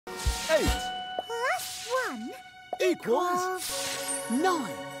8. Plus 1 Equals 9.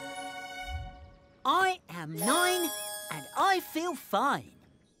 I am 9 and I feel fine.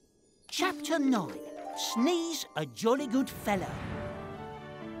 Chapter 9. Sneeze a jolly good fellow.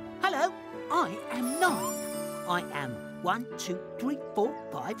 Hello, I am 9. I am 1, 2, 3, 4,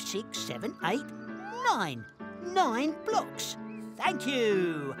 5, 6, 7, 8, 9. 9 blocks. Thank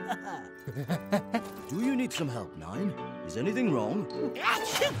you. Do you need some help, 9? Is anything wrong? 8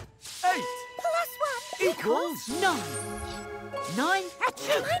 plus 1 equals 9. 9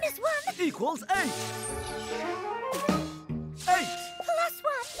 minus 1 equals 8. 8 plus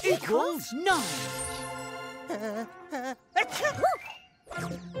 1 equals 9.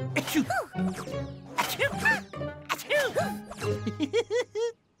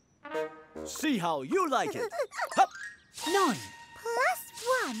 See how you like it. 9 plus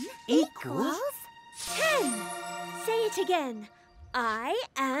 1 equals 10. Say it again. I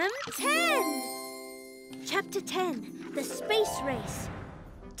am 10. Chapter 10, the space race.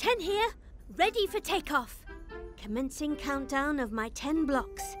 10 here, ready for takeoff. Commencing countdown of my 10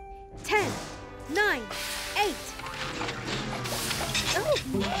 blocks. 10, 9, 8.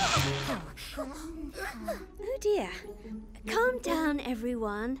 Oh dear. Calm down,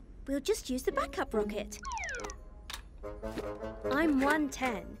 everyone. We'll just use the backup rocket. I'm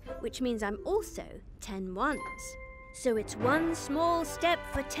 110, which means I'm also 10 ones. So it's one small step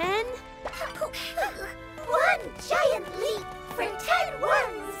for 10. 1 giant leap for 10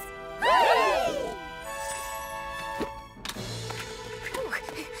 ones! Hooray!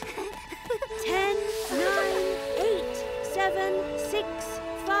 10, 9, 8, 7, 6,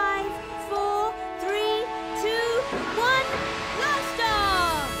 5, 4, 3, 2, 1, blast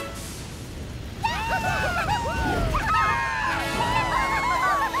off!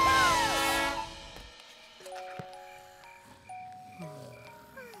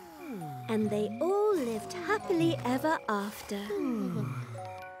 And they all lived happily ever after.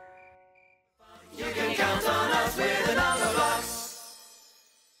 You can count on us with the Numberblocks.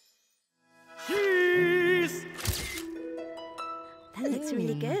 Cheese! That looks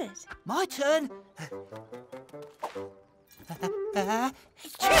really good. my turn.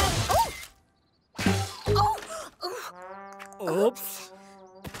 Oops.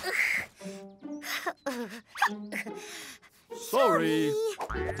 Sorry.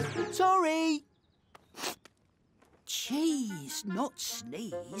 Sorry. Cheese, not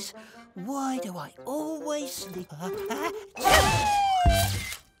sneeze. Why do I always sneeze?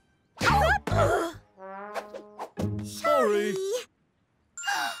 Sorry.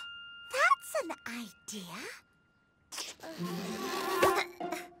 That's an idea.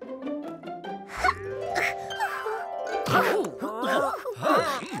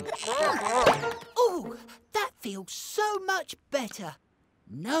 Oh, that feels so much better.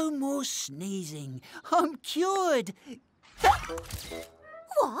 No more sneezing. I'm cured.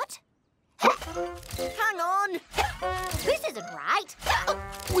 What? Hang on. This isn't right.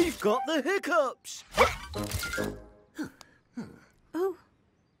 We've got the hiccups. Oh,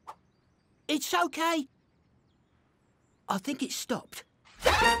 It's okay. I think it stopped.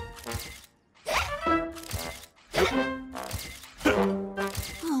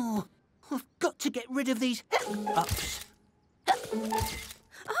 Oh, I've got to get rid of these hiccups.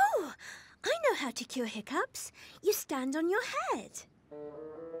 oh, I know how to cure hiccups. You stand on your head.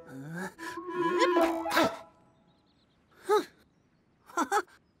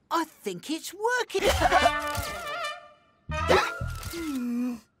 I think it's working.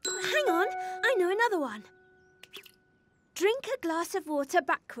 Hang on, I know another one. Drink a glass of water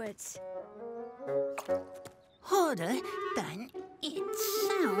backwards. Harder than it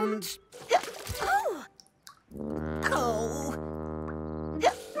sounds. Oh, Oh.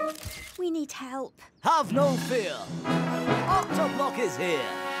 we need help. Have no fear. Octoblock is here.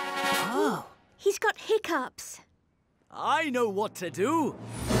 Oh. He's got hiccups. I know what to do.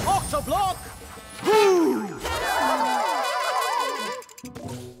 Octoblock!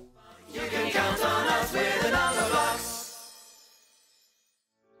 You can count on us with the Numberblocks.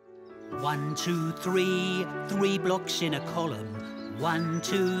 1, 2, 3, 3 blocks in a column. 1,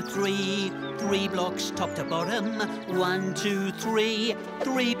 2, 3, 3 blocks top to bottom. 1, 2, 3,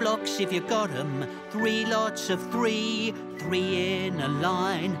 3 blocks if you got 'em. 3 lots of 3, 3 in a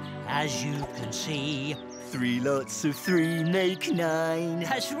line, as you can see. 3 lots of 3 make 9.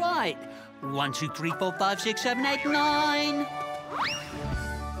 That's right. 1, 2, 3, 4, 5, 6, 7, 8, 9.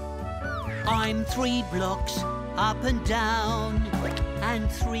 I'm 3 blocks up and down, and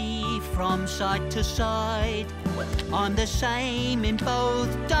 3 from side to side. I'm the same in both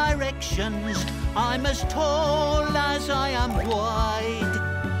directions. I'm as tall as I am wide.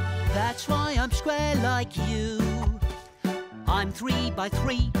 That's why I'm square like you. I'm 3 by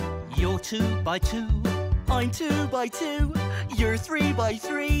 3, you're 2 by 2. I'm 2 by 2, you're 3 by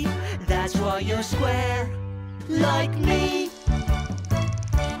 3. That's why you're square like me.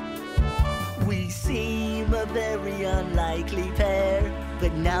 We seem a very unlikely pair,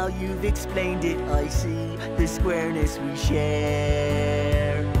 but now you've explained it, I see the squareness we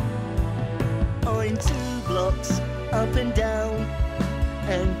share. I'm 2 blocks up and down,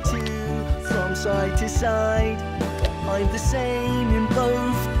 and 2 from side to side. I'm the same in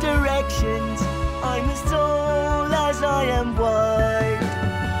both directions. I'm as tall as I am wide.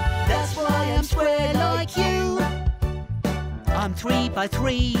 That's why I'm square like you. I'm 3 by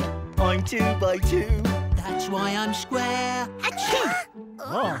 3. I'm 2 by 2. That's why I'm square. Achoo!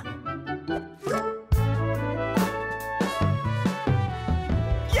 Oh.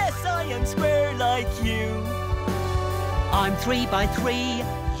 Yes, I am square like you. I'm 3 by 3.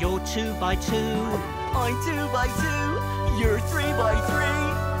 You're 2 by 2. I'm 2 by 2. You're 3 by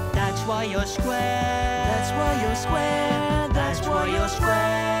 3. That's why you're square. That's why you're square. That's why you're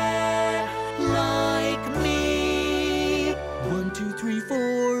square like me. 1, 2, 3,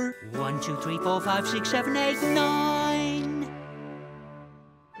 4. 1, 2, 3, 4, 5, 6, 7, 8, 9.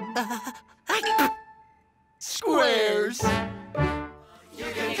 Squares. You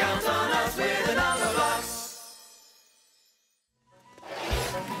can count on us with the Numberblocks.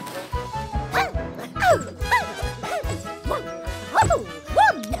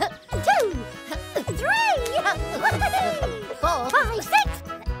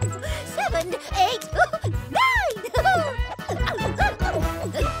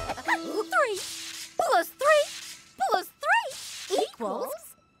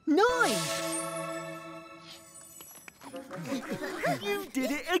 You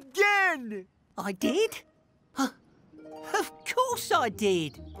did it again! I did? Of course I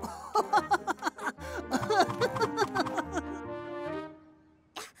did.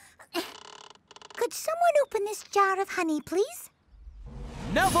 Could someone open this jar of honey, please?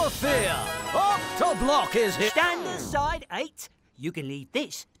 Never fear! Octoblock is here! Stand aside, 8. You can leave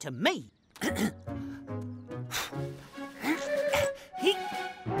this to me.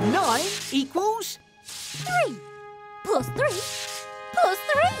 9 equals 3 plus 3 plus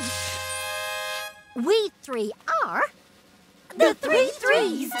 3. We 3 are the 3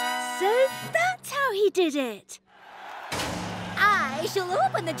 threes. So that's how he did it. I shall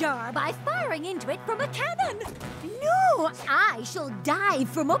open the jar by firing into it from a cannon. No, I shall dive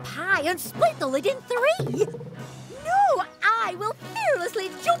from up high and split the lid in 3. No, I will fearlessly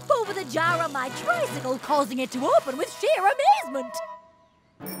jump over the jar on my tricycle, causing it to open with sheer amazement.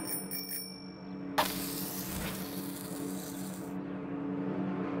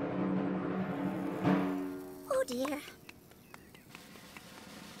 Oh dear.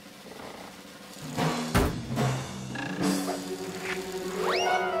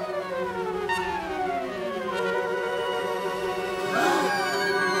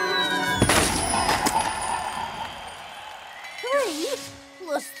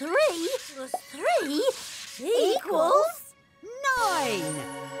 Plus 3 plus 3 equals 9.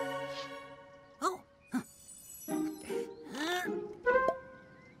 Oh.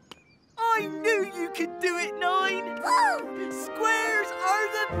 I knew you could do it, 9! Squares are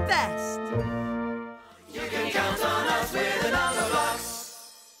the best! You can count on us with the Numberblocks.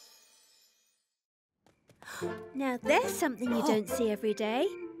 Now there's something you don't see every day.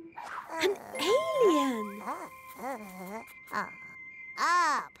 An alien.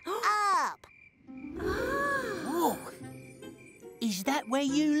 Up, up. Whoa. Is that where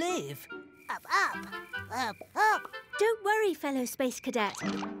you live? Up, up, up, up. Don't worry, fellow space cadet.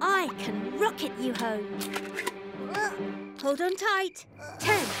 I can rocket you home. Hold on tight.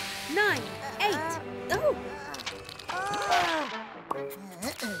 10, 9, 8. Oh!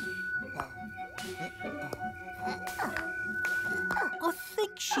 I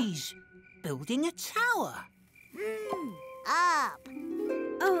think she's building a tower. Up.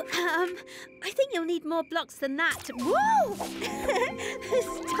 Oh, I think you'll need more blocks than that. Whoa!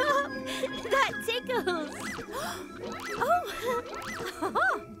 Stop! That tickles. Oh!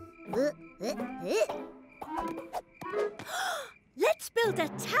 Let's build a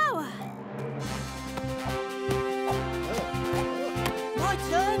tower. My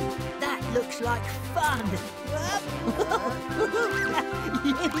turn? That looks like fun.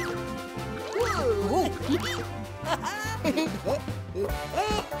 Whoa!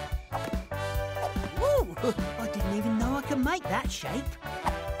 I didn't even know I could make that shape.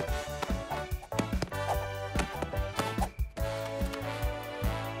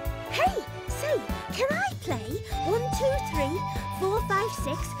 Hey, say, can I play 1, 2, 3, 4, 5,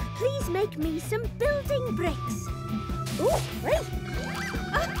 6 Please make me some building bricks. Ooh, wait.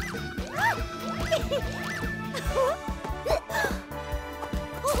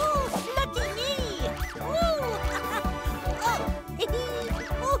 Lucky me!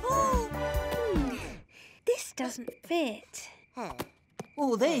 This doesn't fit.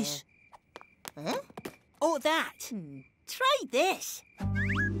 Or this. Or that. Try this.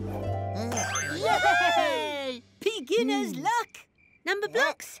 Yay! Beginner's luck.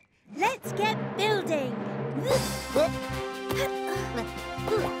 Numberblocks, let's get building.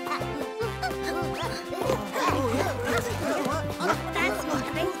 That's not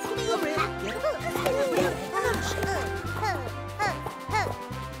great.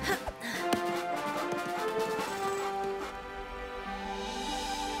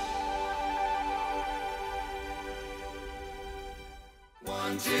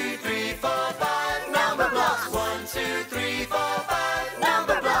 1, 2, 3, 4, 5. Numberblocks. 1, 2, 3, 4, 5.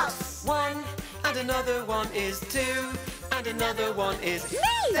 Numberblocks. 1 and another one is 2 and another one is me.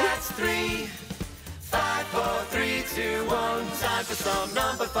 That's 3. 5, 4, 3, 2, 1. Time for some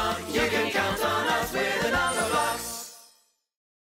number fun. You can count.